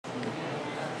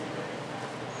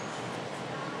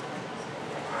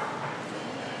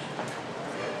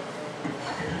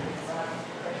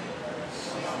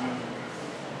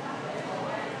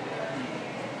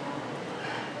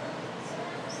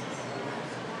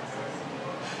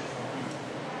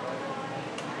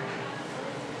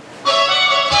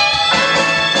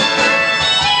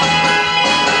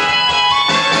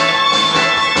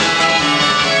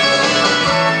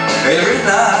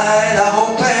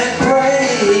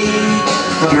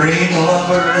dream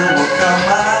lover will come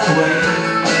my way,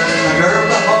 a girl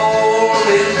to hold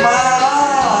in my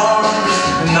arms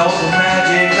and know the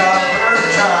magic of her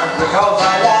charms, because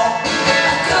I want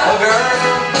a girl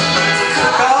to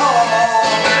call my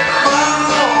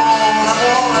own. I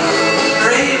want a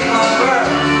dream lover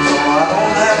so I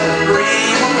don't have to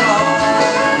dream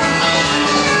alone.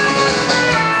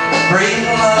 Dream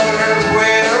lover,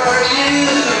 where are you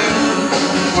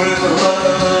with a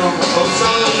love oh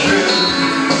so true?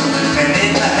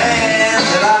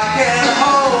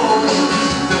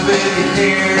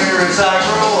 Here as I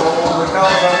grow old,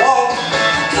 because I want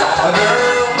a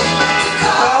girl to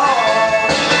call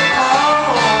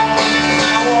home.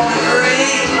 I want a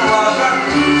dream lover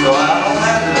so I don't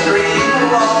have to dream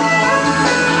alone.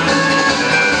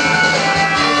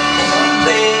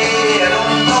 Someday I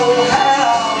don't know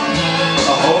how,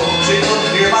 I hope she'll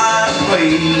hear my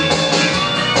plea.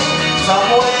 Some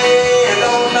way I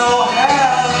don't know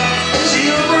how,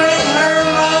 she'll bring her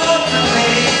love to me.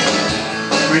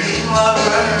 Dream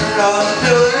lover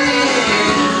until the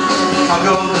end, I'll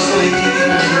go to sleep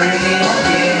and dream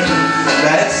again.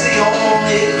 That's the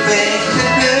only thing to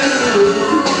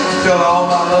do till all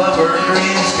my lover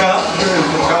dreams come true,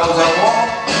 because I want